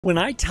When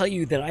I tell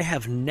you that I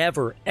have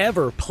never,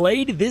 ever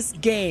played this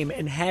game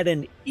and had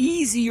an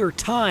easier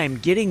time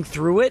getting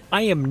through it,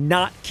 I am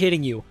not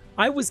kidding you.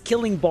 I was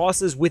killing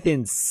bosses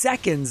within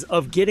seconds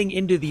of getting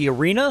into the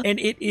arena, and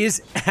it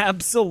is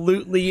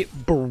absolutely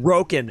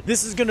broken.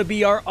 This is going to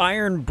be our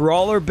Iron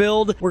Brawler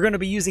build. We're going to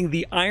be using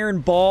the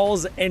Iron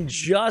Balls and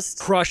just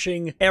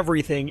crushing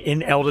everything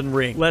in Elden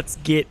Ring. Let's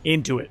get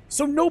into it.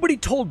 So nobody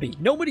told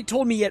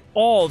me at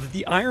all that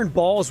the Iron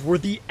Balls were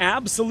the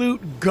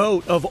absolute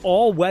GOAT of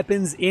all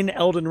weapons in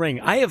Elden Ring.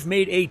 I have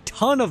made a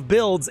ton of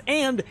builds,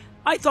 and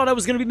I thought I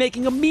was going to be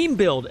making a meme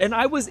build, and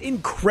I was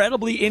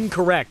incredibly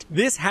incorrect.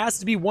 This has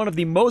to be one of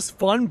the most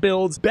fun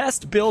builds,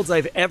 best builds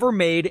I've ever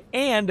made,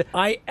 and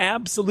I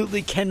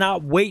absolutely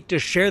cannot wait to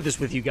share this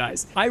with you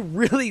guys. I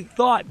really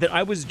thought that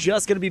I was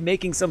just going to be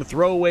making some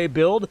throwaway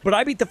build, but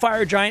I beat the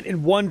Fire Giant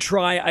in one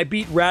try, I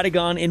beat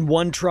Radagon in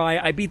one try,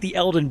 I beat the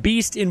Elden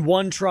Beast in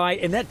one try,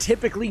 and that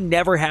typically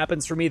never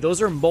happens for me.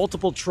 Those are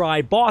multiple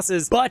try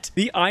bosses, but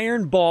the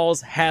Iron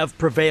Balls have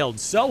prevailed.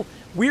 So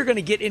we're going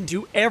to get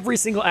into every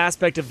single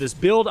aspect of this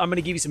build. I'm going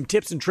to give you some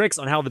tips and tricks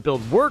on how the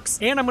build works,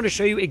 and I'm going to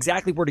show you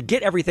exactly where to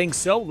get everything,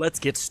 so let's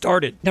get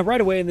started. Now,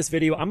 right away in this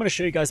video, I'm going to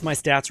show you guys my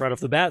stats right off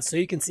the bat, so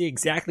you can see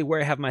exactly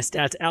where I have my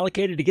stats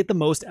allocated to get the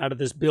most out of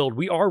this build.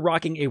 We are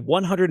rocking a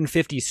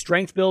 150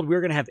 strength build. We're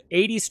going to have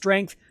 80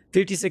 strength,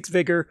 56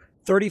 vigor,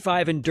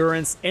 35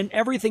 endurance, and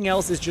everything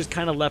else is just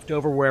kind of left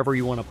over wherever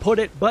you want to put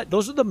it, but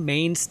those are the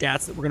main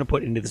stats that we're going to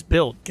put into this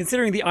build.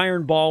 Considering the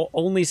Iron Ball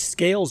only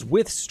scales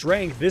with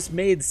strength, this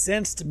made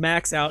sense to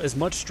max out as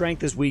much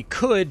strength as we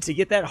could to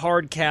get that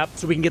hard cap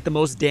so we can get the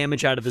most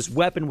damage out of this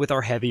weapon with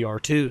our heavy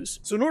R2s.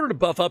 So in order to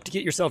buff up to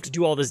get yourself to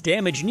do all this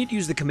damage, you need to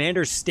use the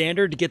Commander's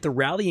Standard to get the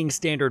Rallying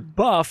Standard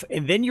buff,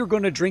 and then you're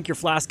going to drink your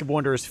Flask of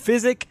Wanderer's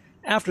Physic.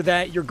 After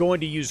that, you're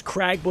going to use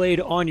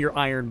Cragblade on your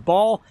Iron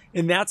Ball,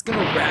 and that's going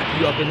to wrap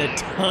you up in a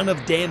ton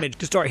of damage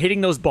to start hitting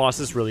those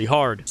bosses really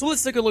hard. So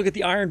let's take a look at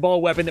the Iron Ball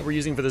weapon that we're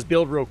using for this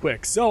build real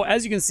quick. So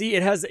as you can see,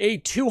 it has a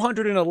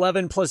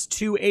 211 plus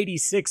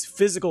 286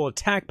 physical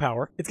attack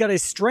power. It's got a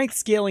strength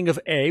scaling of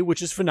A,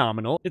 which is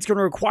phenomenal. It's going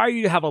to require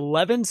you to have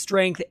 11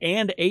 strength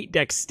and 8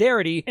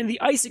 dexterity, and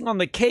the icing on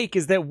the cake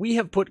is that we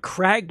have put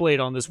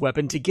Cragblade on this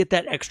weapon to get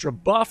that extra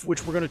buff,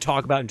 which we're going to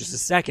talk about in just a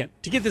second.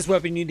 To get this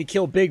weapon, you need to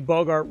kill Big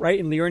Bogart right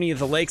in Liurnia of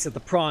the Lakes at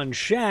the Prawn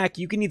Shack.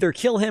 You can either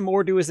kill him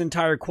or do his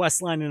entire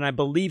quest line, and I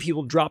believe he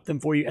will drop them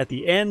for you at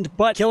the end,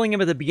 but killing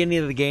him at the beginning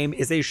of the game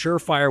is a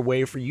surefire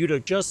way for you to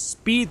just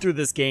speed through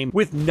this game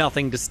with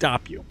nothing to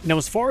stop you. Now,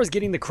 as far as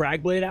getting the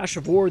Cragblade Ash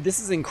of War, this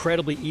is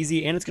incredibly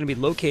easy, and it's going to be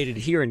located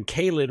here in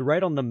Caelid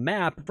right on the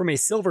map from a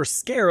Silver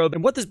Scarab,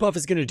 and what this buff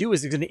is going to do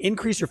is it's going to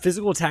increase your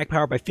physical attack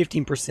power by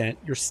 15%,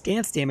 your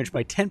stance damage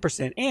by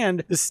 10%,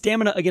 and the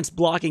stamina against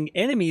blocking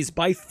enemies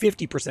by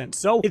 50%.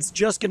 So it's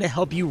just going to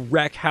help you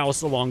wreck house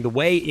along the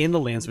way in the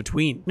Lands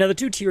Between. Now, the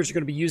two tiers you're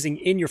going to be using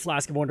in your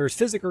Flask of Wanderer's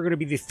Physic are going to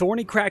be the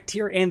Thorny Crack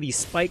tier and the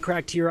Spike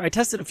Crack tier. I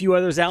tested a few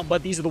others out,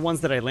 but these are the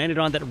ones that I landed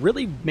on that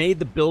really made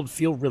the build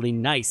feel really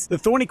nice. The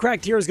Thorny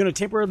Crack tier is going to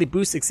temporarily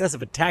boost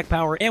successive attack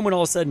power, and when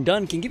all is said and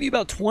done, can give you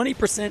about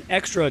 20%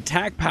 extra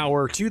attack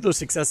power to those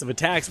successive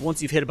attacks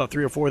once you've hit about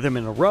 3 or 4 of them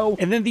in a row.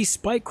 And then the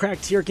Spike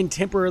Crack tier can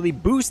temporarily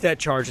boost that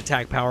charged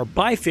attack power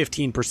by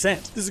 15%.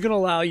 This is going to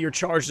allow your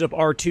charged up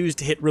R2s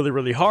to hit really,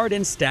 really hard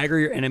and stagger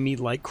your enemy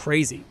like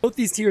crazy. Both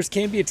these tiers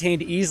can be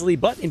attained easily,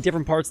 but in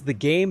different parts of the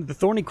game. The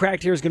Thorny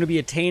Crack tier is going to be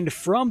attained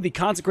from the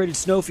Consecrated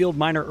Snowfield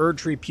Minor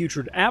Erdtree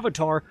Putrid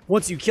Avatar.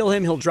 Once you kill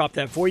him, he'll drop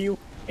that for you.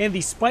 And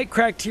the Spike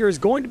Crack tier is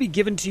going to be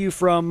given to you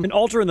from an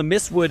altar in the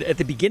Mistwood at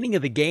the beginning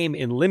of the game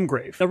in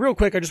Limgrave. Now, real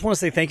quick, I just want to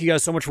say thank you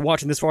guys so much for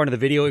watching this far into the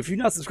video. If you're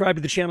not subscribed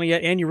to the channel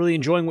yet and you're really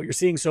enjoying what you're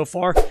seeing so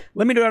far,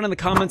 let me know down in the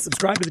comments,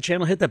 subscribe to the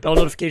channel, hit that bell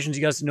notification so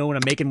you guys to know when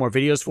I'm making more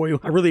videos for you.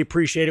 I really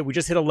appreciate it. We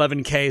just hit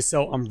 11K,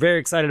 so I'm very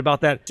excited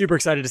about that. Super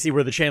excited to see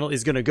where the channel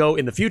is going to go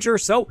in the future.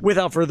 So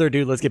without further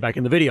ado, let's get back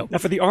in the video. Now,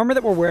 for the armor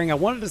that we're wearing, I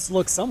wanted this to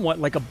look somewhat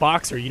like a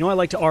boxer. You know, I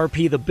like to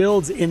RP the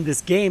builds in this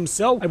game,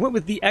 so I went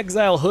with the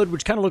Exile hood,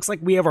 which kind of looks like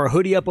we have our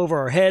hoodie up over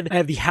our head. I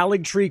have the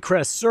Haligtree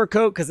Crest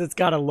Surcoat because it's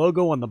got a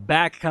logo on the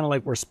back, kind of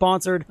like we're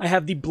sponsored. I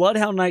have the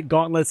Bloodhound Knight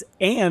Gauntlets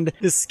and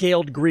the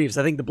Scaled Greaves.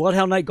 I think the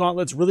Bloodhound Knight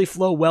Gauntlets really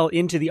flow well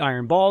into the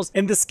Iron Balls,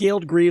 and the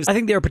Scaled Greaves, I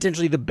think they are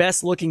potentially the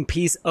best looking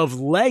piece of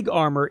leg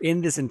armor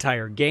in this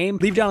entire game.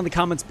 Leave down in the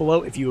comments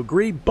below if you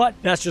agree, but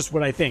that's just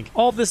what I think.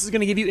 All of this is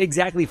going to give you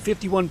exactly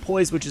 51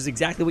 poise, which is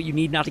exactly what you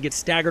need not to get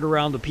staggered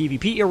around the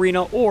PvP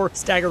arena or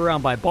staggered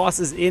around by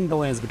bosses in the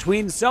Lands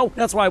Between. So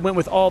that's why I went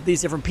with all of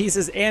these different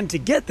pieces, and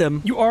to get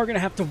them, you are going to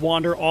have to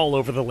wander all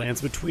over the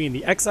Lands Between.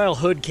 The Exile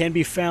hood can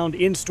be found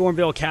in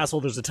Stormvale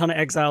Castle. There's a ton of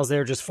exiles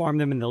there. Just farm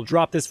them and they'll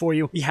drop this for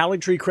you. The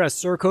Haligtree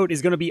Crest Surcoat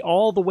is going to be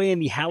all the way in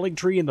the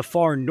Haligtree in the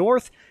far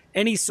north.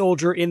 any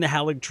soldier in the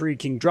Halig tree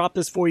can drop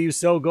this for you,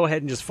 so go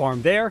ahead and just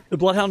farm there. The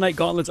Bloodhound Knight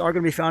gauntlets are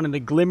going to be found in the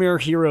Glimmer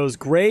Hero's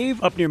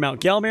Grave up near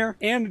Mount Gelmir,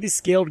 and the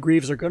Scaled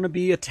Greaves are going to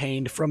be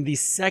attained from the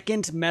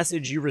second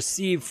message you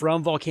receive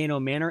from Volcano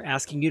Manor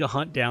asking you to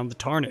hunt down the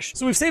Tarnish.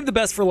 So we've saved the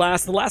best for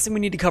last. The last thing we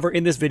need to cover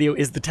in this video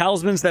is the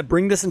talismans that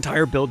bring this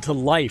entire build to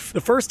life.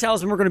 The first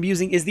talisman we're going to be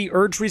using is the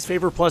Erdtree's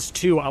Favor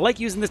 +2. I like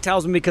using this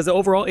talisman because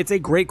overall it's a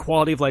great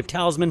quality of life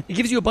talisman. It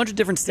gives you a bunch of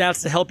different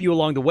stats to help you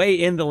along the way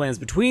in the Lands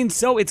Between,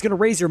 so it's going to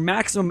raise your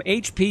maximum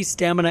HP,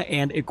 stamina,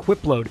 and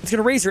equip load. It's going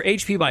to raise your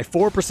HP by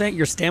 4%,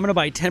 your stamina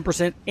by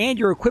 10%, and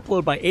your equip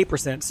load by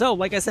 8%. So,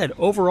 like I said,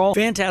 overall,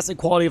 fantastic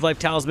quality of life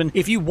talisman.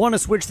 If you want to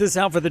switch this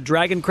out for the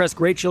Dragon Crest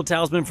Great Shield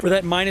talisman for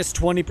that minus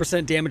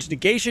 20% damage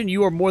negation,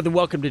 you are more than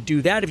welcome to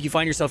do that if you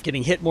find yourself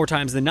getting hit more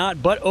times than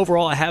not, but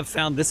overall, I have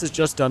found this has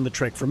just done the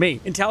trick for me.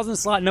 In talisman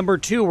slot number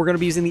 2, we're going to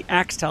be using the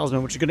Axe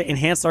talisman, which is going to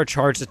enhance our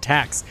charged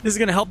attacks. This is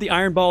going to help the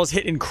iron balls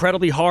hit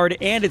incredibly hard,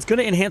 and it's going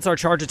to enhance our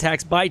charge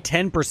attacks by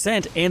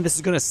 10%, and this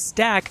is going to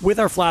stack with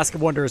our Flask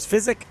of Wondrous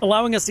Physic,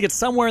 allowing us to get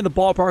somewhere in the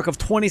ballpark of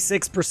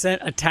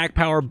 26% attack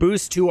power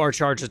boost to our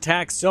charge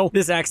attacks, so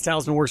this Axe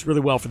talisman works really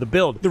well for the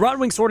build. The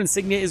Rotwing Sword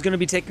Insignia is going to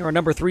be taking our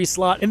number 3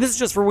 slot, and this is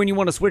just for when you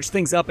want to switch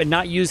things up and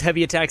not use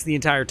heavy attacks the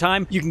entire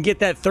time. You can get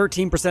that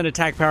 13%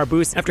 attack power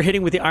boost after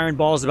hitting with the iron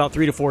balls about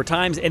 3 to 4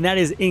 times, and that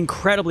is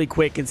incredibly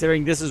quick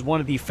considering this is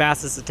one of the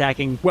fastest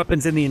attacking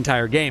weapons in the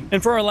entire game.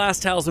 And for our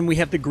last talisman, we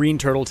have the Green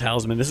Turtle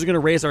talisman. This is going to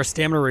raise our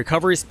stamina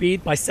recovery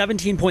speed by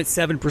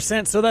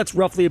 17.7%, so that's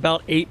roughly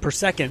about 8 per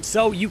second.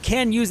 So you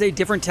can use a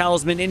different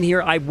talisman in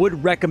here. I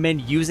would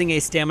recommend using a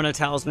stamina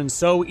talisman,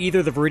 so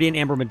either the Viridian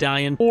Amber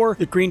Medallion or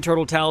the Green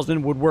Turtle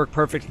talisman would work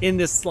perfect in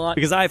this slot,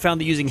 because I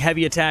found that using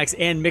heavy attacks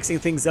and mixing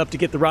things up to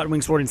get the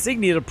Rotwing Sword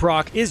Insignia to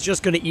proc is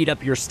just going to eat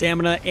up your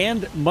stamina,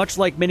 and much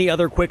like many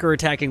other quicker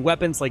attacking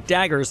weapons like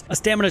daggers, a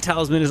stamina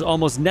talisman is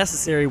almost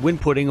necessary when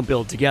putting a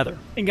build together.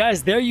 And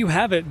guys, there you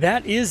have it.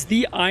 That is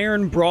the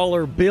Iron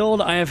Brawler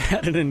build. I have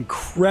had an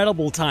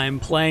incredible time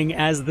playing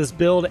as this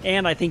build,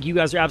 and I think you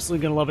guys are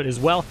absolutely going to love it as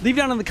well. Leave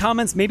down in the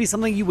comments maybe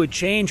something you would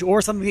change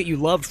or something that you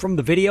loved from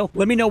the video.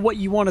 Let me know what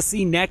you want to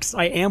see next.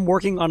 I am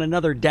working on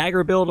another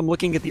dagger build. I'm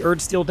looking at the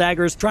Erdsteel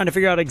daggers, trying to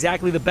figure out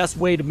exactly the best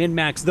way to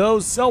min-max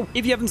those. So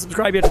if you haven't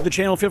subscribed yet to the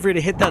channel, feel free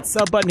to hit that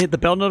sub button, hit the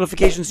bell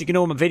notification so you can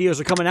know when my videos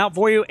are coming out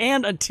for you.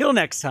 And until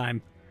next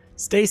time,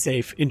 stay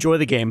safe, enjoy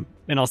the game,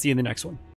 and I'll see you in the next one.